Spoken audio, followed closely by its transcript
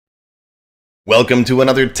Welcome to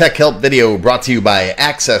another Tech Help video brought to you by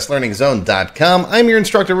accesslearningzone.com. I'm your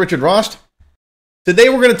instructor, Richard Rost. Today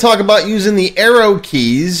we're going to talk about using the arrow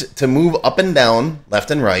keys to move up and down,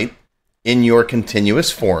 left and right, in your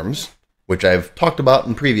continuous forms, which I've talked about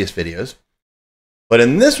in previous videos. But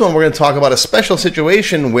in this one, we're going to talk about a special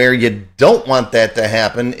situation where you don't want that to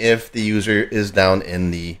happen if the user is down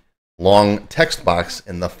in the long text box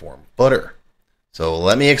in the form footer. So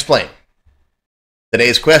let me explain.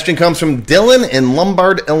 Today's question comes from Dylan in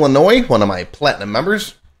Lombard, Illinois, one of my Platinum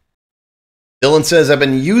members. Dylan says, I've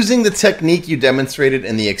been using the technique you demonstrated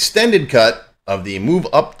in the extended cut of the Move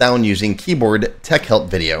Up Down Using Keyboard Tech Help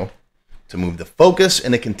video to move the focus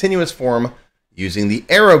in a continuous form using the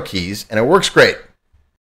arrow keys, and it works great.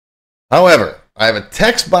 However, I have a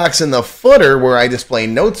text box in the footer where I display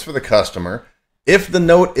notes for the customer. If the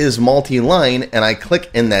note is multi-line and I click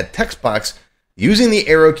in that text box, using the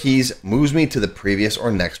arrow keys moves me to the previous or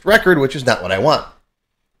next record, which is not what I want.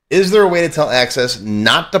 Is there a way to tell Access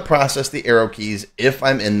not to process the arrow keys if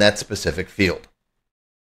I'm in that specific field?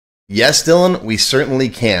 Yes, Dylan, we certainly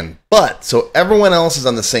can. But so everyone else is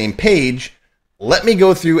on the same page, let me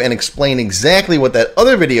go through and explain exactly what that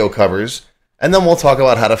other video covers, and then we'll talk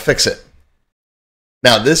about how to fix it.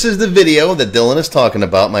 Now, this is the video that Dylan is talking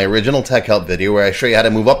about, my original Tech Help video, where I show you how to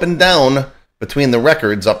move up and down between the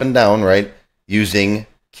records, up and down, right? Using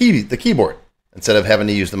the keyboard instead of having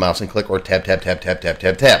to use the mouse and click or tab, tab, tab, tab, tab,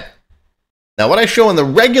 tab, tab. Now, what I show in the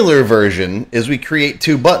regular version is we create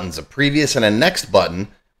two buttons, a previous and a next button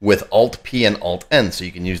with Alt-P and Alt-N, so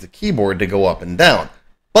you can use the keyboard to go up and down.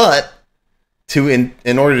 But in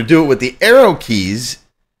order to do it with the arrow keys,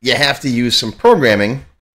 you have to use some programming,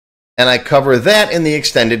 and I cover that in the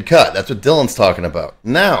extended cut. That's what Dylan's talking about.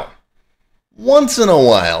 Now, once in a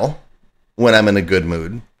while, when I'm in a good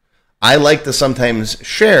mood, I like to sometimes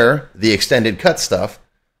share the extended cut stuff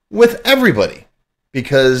with everybody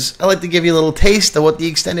because I like to give you a little taste of what the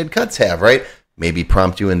extended cuts have, right? Maybe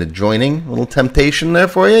prompt you into joining. A little temptation there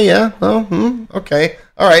for you, yeah? Oh, okay.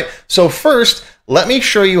 All right. So first, let me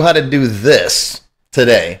show you how to do this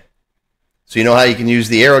today. So you know how you can use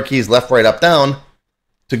the arrow keys left, right, up, down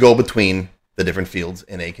to go between the different fields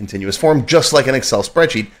in a continuous form, just like an Excel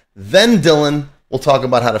spreadsheet. Then Dylan will talk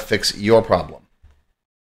about how to fix your problem.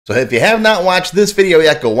 So if you have not watched this video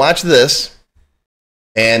yet, go watch this.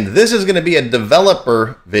 And this is going to be a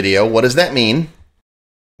developer video. What does that mean?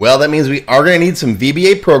 Well, that means we are going to need some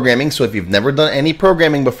VBA programming. So if you've never done any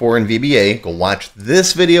programming before in VBA, go watch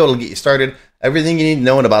this video. It'll get you started. Everything you need to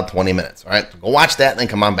know in about 20 minutes. All right, so go watch that and then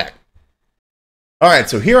come on back. All right,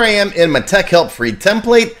 so here I am in my Tech Help free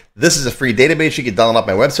template. This is a free database you can download off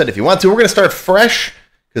my website if you want to. We're going to start fresh,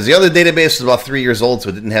 because the other database was about 3 years old, so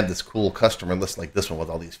it didn't have this cool customer list like this one with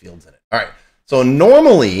all these fields in it. All right, so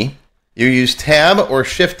normally you use Tab or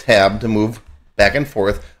Shift-Tab to move back and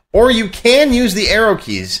forth, or you can use the arrow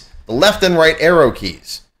keys, the left and right arrow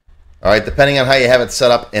keys, all right, depending on how you have it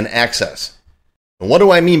set up in Access. And what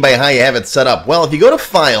do I mean by how you have it set up? Well, if you go to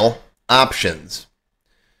File, Options,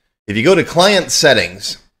 if you go to Client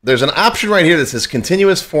Settings, there's an option right here that says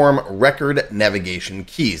Continuous Form Record Navigation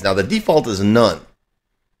Keys. Now, the default is none.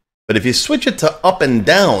 But if you switch it to up and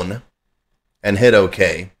down and hit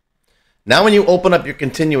OK, now when you open up your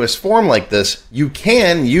continuous form like this, you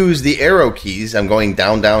can use the arrow keys. I'm going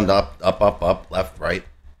down, down, up, up, up, up, left, right.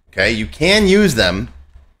 Okay, you can use them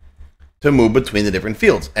to move between the different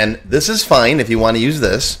fields. And this is fine if you want to use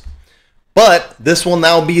this, but this will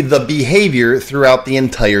now be the behavior throughout the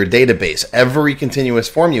entire database. Every continuous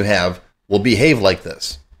form you have will behave like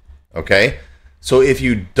this. Okay? So if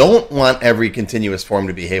you don't want every continuous form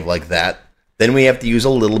to behave like that, then we have to use a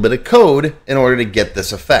little bit of code in order to get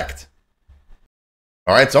this effect.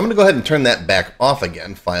 All right, so I'm going to go ahead and turn that back off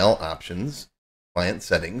again. File, Options, Client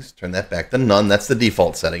Settings, turn that back to none. That's the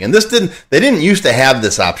default setting. And they didn't used to have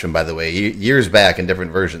this option, by the way, years back in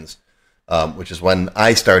different versions, which is when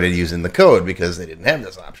I started using the code because they didn't have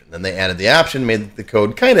this option. Then they added the option, made the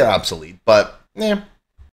code kind of obsolete, but yeah.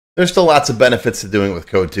 There's still lots of benefits to doing it with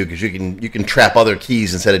code too, because you can trap other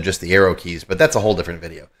keys instead of just the arrow keys, but that's a whole different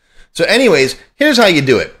video. So anyways, here's how you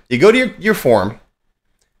do it. You go to your form,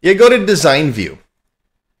 you go to Design View,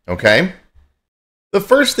 okay? The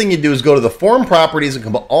first thing you do is go to the form properties and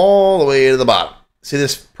come all the way to the bottom. See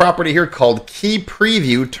this property here called Key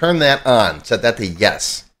Preview, turn that on, set that to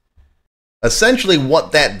yes. Essentially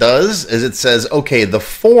what that does is it says, okay, the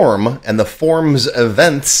form and the form's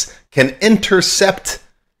events can intercept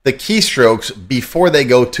the keystrokes before they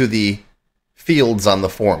go to the fields on the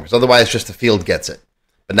form, because otherwise just the field gets it.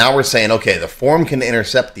 But now we're saying, okay, the form can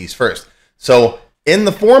intercept these first. So in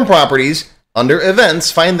the form properties, under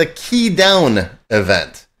events, find the key down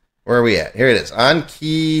event, Where are we at? Here it is. On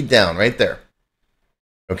key down, right there.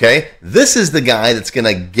 Okay? This is the guy that's going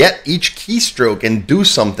to get each keystroke and do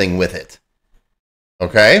something with it.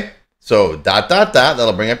 Okay? So, ...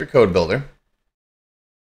 That'll bring up your code builder.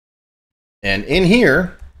 And in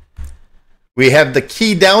here, we have the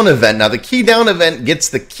key down event. Now, the key down event gets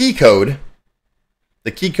the key code.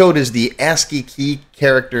 The key code is the ASCII key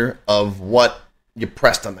character of what you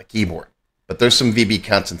pressed on the keyboard. But there's some VB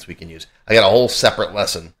constants we can use. I got a whole separate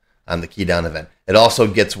lesson on the key down event. It also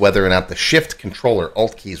gets whether or not the shift, control, or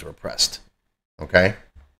alt keys were pressed. Okay?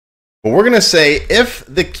 But we're going to say if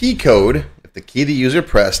the key code, if the key the user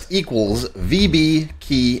pressed equals VB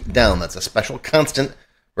key down, that's a special constant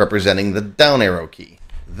representing the down arrow key,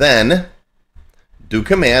 then do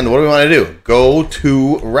command, what do we want to do? Go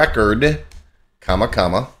to record,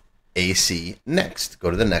 comma, AC next.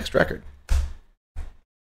 Go to the next record.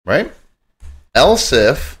 Right? Else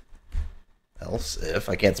if,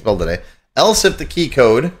 I can't spell today, else if the key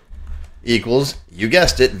code equals, you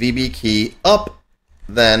guessed it, VB key up,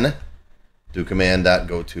 then do command dot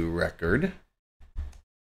go to record,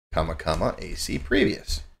 comma, AC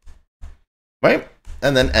previous. Right?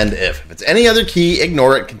 And then end if. If it's any other key,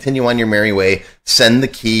 ignore it, continue on your merry way, send the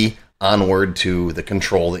key onward to the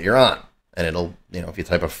control that you're on. And it'll, if you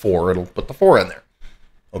type a 4, it'll put the 4 in there.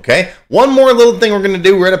 Okay? One more little thing we're going to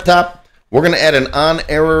do right up top. We're going to add an on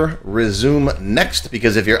error resume next,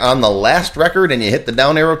 because if you're on the last record and you hit the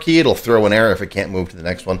down arrow key, it'll throw an error if it can't move to the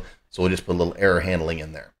next one. So we'll just put a little error handling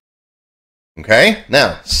in there. Okay?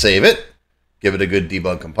 Now, save it. Give it a good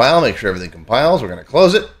debug compile. Make sure everything compiles. We're going to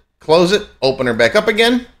close it, open her back up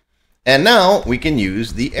again, and now we can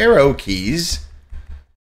use the arrow keys,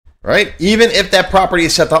 right? Even if that property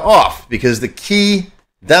is set to off, because the key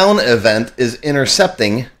down event is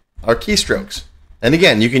intercepting our keystrokes. And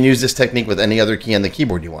again, you can use this technique with any other key on the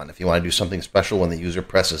keyboard you want. If you want to do something special when the user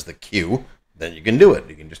presses the Q, then you can do it.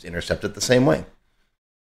 You can just intercept it the same way.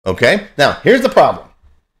 Okay? Now, here's the problem.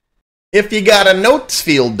 If you got a notes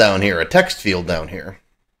field down here, a text field down here,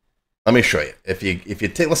 let me show you.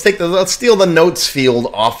 Let's steal the notes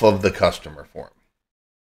field off of the customer form.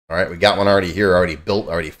 All right, we got one already here, already built,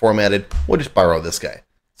 already formatted. We'll just borrow this guy.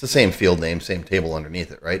 It's the same field name, same table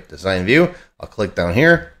underneath it, right? Design view. I'll click down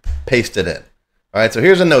here, paste it in. All right, so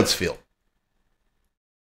here's a notes field.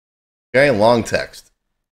 Okay, long text.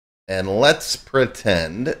 And let's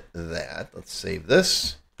pretend that, let's save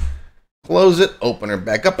this, close it, open her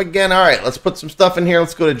back up again. All right, let's put some stuff in here.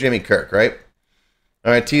 Let's go to Jimmy Kirk, right?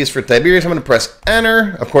 All right, T is for Tiberius. I'm going to press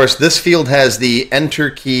enter. Of course, this field has the enter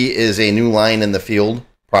key is a new line in the field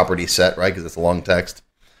property set, right? Because it's a long text.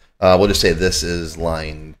 We'll just say this is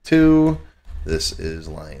line 2. This is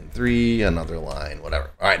line 3, another line,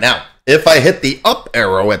 whatever. All right, now, if I hit the up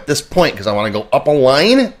arrow at this point, because I want to go up a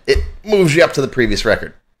line, it moves you up to the previous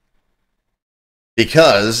record.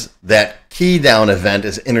 Because that key down event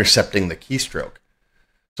is intercepting the keystroke.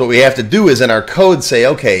 So what we have to do is in our code say,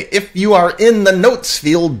 okay, if you are in the notes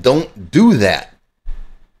field, don't do that.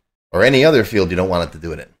 Or any other field you don't want it to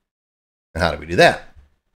do it in. And how do we do that?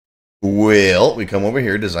 Well, we come over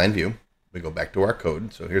here, design view. We go back to our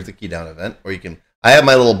code. So here's the key down event. Or you can, I have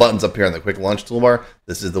my little buttons up here on the quick launch toolbar.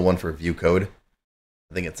 This is the one for view code.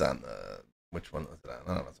 I think it's on the, which one was it on?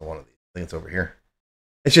 I don't know, it's one of these. I think it's over here.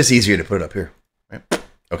 It's just easier to put it up here. Right?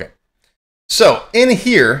 Okay. So in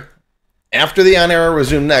here, after the on arrow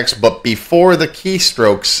resume next, but before the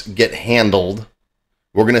keystrokes get handled,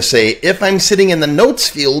 we're going to say, if I'm sitting in the notes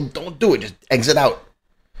field, don't do it. Just exit out.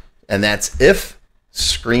 And that's if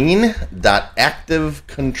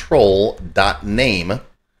screen.activecontrol.name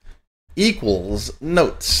equals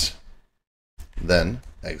notes. Then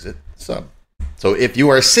exit sub. So if you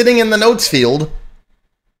are sitting in the notes field,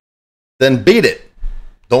 then beat it.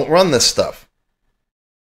 Don't run this stuff.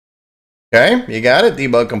 Okay, you got it.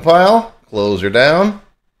 Debug compile. Close her down.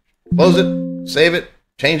 Close it. Save it.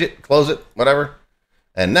 Change it. Close it. Whatever.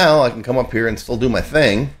 And now I can come up here and still do my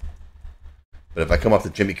thing. But if I come up to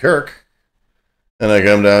Jimmy Kirk and I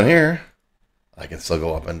come down here, I can still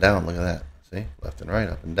go up and down. Look at that. See? Left and right,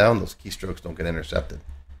 up and down. Those keystrokes don't get intercepted.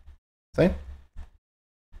 See?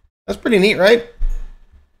 That's pretty neat, right?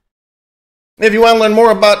 If you want to learn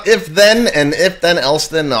more about if then and if then else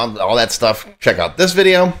then, all that stuff, check out this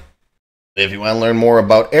video. If you want to learn more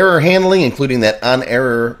about error handling, including that on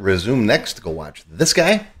error resume next, go watch this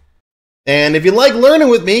guy. And if you like learning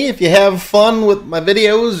with me, if you have fun with my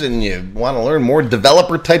videos and you want to learn more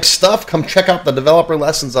developer type stuff, come check out the developer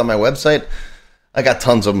lessons on my website. I got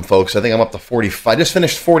tons of them, folks. I think I'm up to 45. I just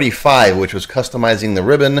finished 45, which was customizing the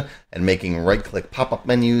ribbon and making right-click pop-up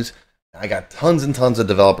menus. I got tons and tons of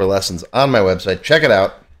developer lessons on my website. Check it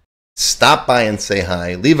out. Stop by and say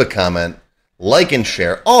hi, leave a comment, like and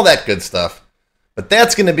share, all that good stuff. But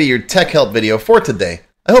that's going to be your Tech Help video for today.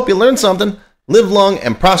 I hope you learned something. Live long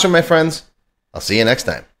and prosper, my friends. I'll see you next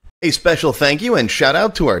time. A special thank you and shout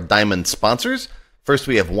out to our diamond sponsors. First,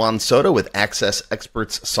 we have Juan Soto with Access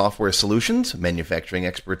Experts Software Solutions, manufacturing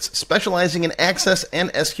experts specializing in Access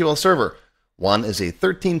and SQL Server. Juan is a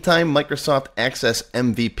 13-time Microsoft Access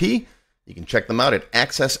MVP. You can check them out at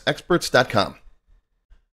accessexperts.com.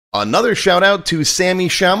 Another shout out to Sammy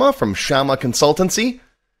Shama from Shama Consultancy.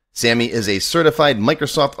 Sammy is a certified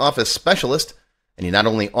Microsoft Office specialist, and he not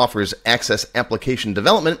only offers Access application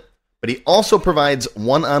development, but he also provides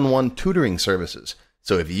one-on-one tutoring services.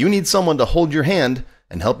 So if you need someone to hold your hand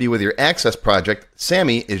and help you with your Access project,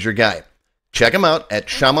 Sammy is your guy. Check him out at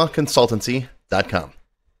shamaconsultancy.com.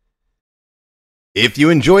 If you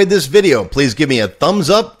enjoyed this video, please give me a thumbs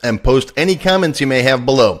up and post any comments you may have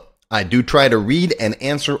below. I do try to read and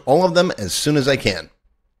answer all of them as soon as I can.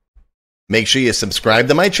 Make sure you subscribe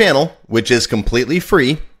to my channel, which is completely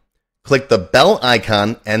free. Click the bell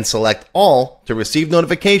icon and select all to receive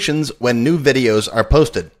notifications when new videos are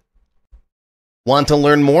posted. Want to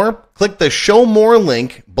learn more? Click the Show More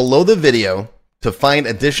link below the video to find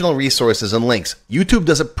additional resources and links. YouTube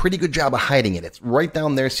does a pretty good job of hiding it. It's right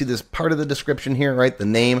down there. See this part of the description here, right? The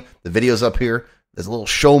name, the video's up here. There's a little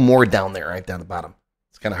Show More down there, right down the bottom.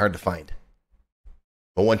 It's kind of hard to find.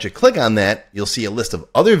 But once you click on that, you'll see a list of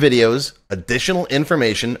other videos, additional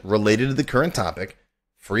information related to the current topic,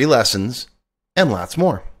 free lessons, and lots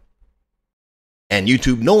more. And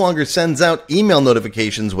YouTube no longer sends out email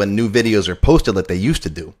notifications when new videos are posted like they used to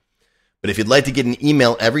do. But if you'd like to get an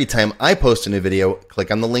email every time I post a new video,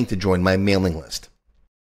 click on the link to join my mailing list.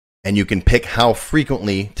 And you can pick how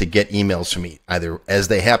frequently to get emails from me, either as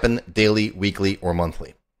they happen, daily, weekly, or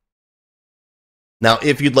monthly. Now,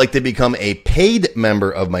 if you'd like to become a paid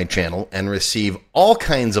member of my channel and receive all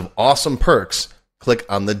kinds of awesome perks, click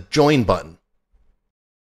on the Join button.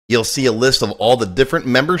 You'll see a list of all the different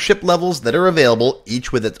membership levels that are available,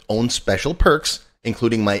 each with its own special perks,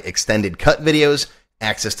 including my extended cut videos,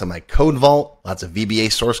 access to my code vault, lots of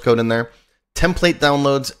VBA source code in there, template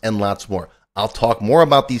downloads, and lots more. I'll talk more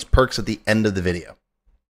about these perks at the end of the video.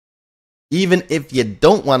 Even if you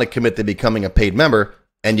don't want to commit to becoming a paid member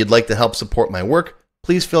and you'd like to help support my work,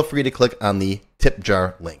 please feel free to click on the tip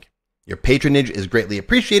jar link. Your patronage is greatly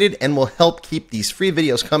appreciated and will help keep these free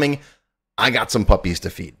videos coming. I got some puppies to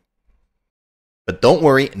feed. But don't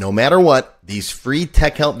worry, no matter what, these free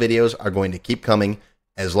Tech Help videos are going to keep coming.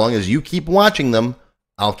 As long as you keep watching them,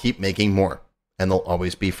 I'll keep making more, and they'll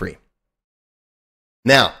always be free.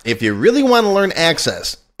 Now, if you really want to learn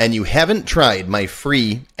Access and you haven't tried my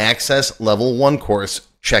free Access Level 1 course,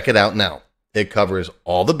 check it out now. It covers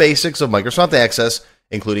all the basics of Microsoft Access,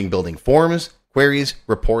 including building forms, queries,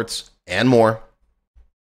 reports, and more.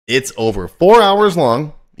 It's over 4 hours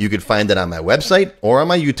long. You can find it on my website or on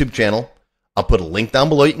my YouTube channel. I'll put a link down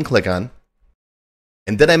below you can click on.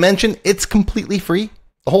 And did I mention it's completely free?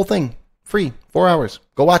 The whole thing, free, 4 hours.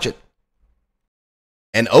 Go watch it.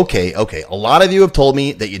 And okay, a lot of you have told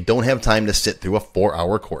me that you don't have time to sit through a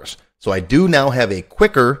 4-hour course. So I do now have a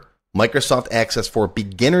quicker Microsoft Access for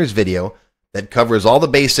Beginners video that covers all the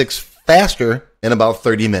basics faster in about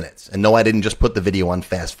 30 minutes. And no, I didn't just put the video on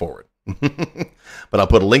fast forward. But I'll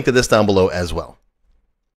put a link to this down below as well.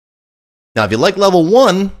 Now, if you like level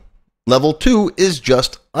 1, level 2 is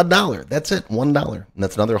just $1. That's it, $1. And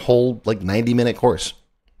that's another whole 90-minute course.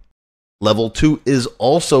 Level 2 is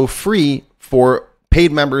also free for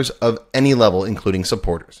paid members of any level, including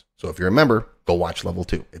supporters. So if you're a member, go watch level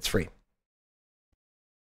 2. It's free.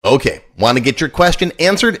 Okay, want to get your question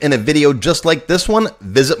answered in a video just like this one?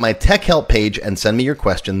 Visit my Tech Help page and send me your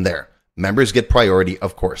question there. Members get priority,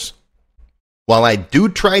 of course. While I do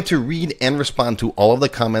try to read and respond to all of the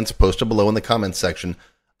comments posted below in the comments section,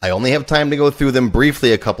 I only have time to go through them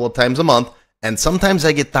briefly a couple of times a month, and sometimes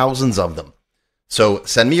I get thousands of them. So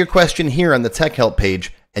send me your question here on the Tech Help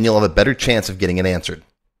page, and you'll have a better chance of getting it answered.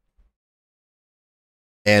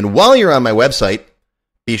 And while you're on my website,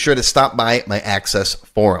 be sure to stop by my Access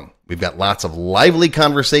forum. We've got lots of lively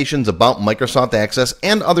conversations about Microsoft Access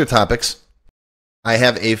and other topics. I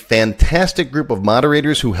have a fantastic group of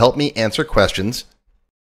moderators who help me answer questions.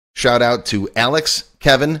 Shout out to Alex,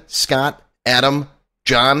 Kevin, Scott, Adam,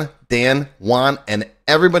 John, Dan, Juan, and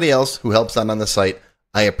everybody else who helps out on the site.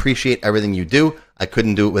 I appreciate everything you do. I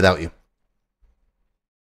couldn't do it without you.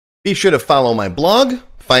 Be sure to follow my blog,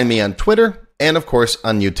 find me on Twitter, and of course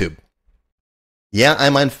on YouTube. Yeah,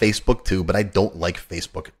 I'm on Facebook too, but I don't like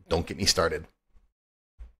Facebook. Don't get me started.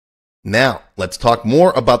 Now, let's talk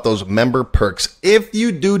more about those member perks if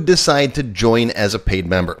you do decide to join as a paid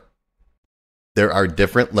member. There are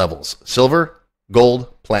different levels: silver,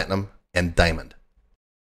 gold, platinum, and diamond.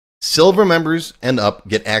 Silver members and up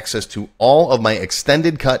get access to all of my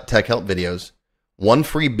extended cut TechHelp videos, one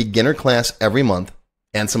free beginner class every month,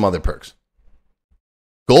 and some other perks.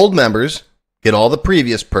 Gold members get all the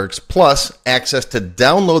previous perks, plus access to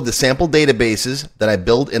download the sample databases that I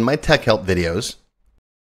build in my TechHelp videos,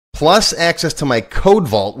 plus access to my code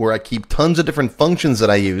vault where I keep tons of different functions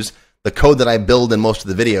that I use, the code that I build in most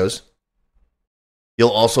of the videos. You'll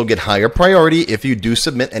also get higher priority if you do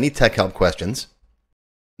submit any TechHelp questions.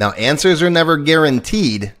 Now, answers are never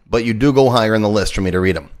guaranteed, but you do go higher in the list for me to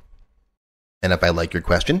read them. And if I like your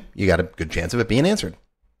question, you got a good chance of it being answered.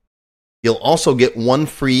 You'll also get one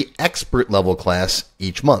free expert level class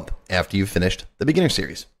each month after you've finished the beginner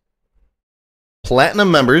series.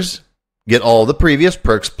 Platinum members get all the previous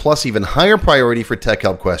perks plus even higher priority for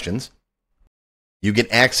TechHelp questions. You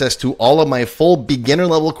get access to all of my full beginner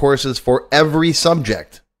level courses for every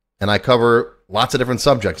subject. And I cover lots of different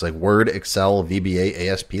subjects like Word, Excel, VBA,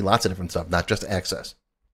 ASP, lots of different stuff, not just Access.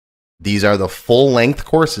 These are the full-length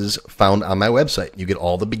courses found on my website. You get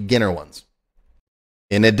all the beginner ones.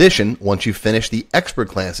 In addition, once you finish the expert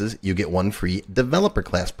classes, you get one free developer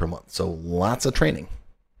class per month. So lots of training.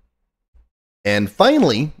 And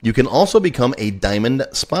finally, you can also become a Diamond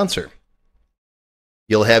sponsor.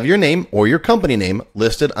 You'll have your name or your company name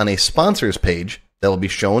listed on a sponsors page that will be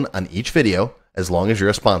shown on each video as long as you're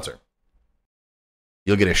a sponsor.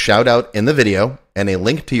 You'll get a shout out in the video and a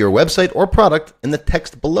link to your website or product in the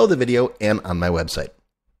text below the video and on my website.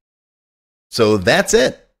 So that's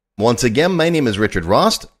it. Once again, my name is Richard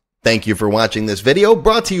Rost. Thank you for watching this video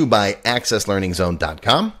brought to you by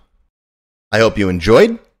accesslearningzone.com. I hope you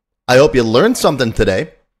enjoyed. I hope you learned something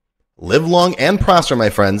today. Live long and prosper, my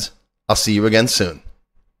friends. I'll see you again soon.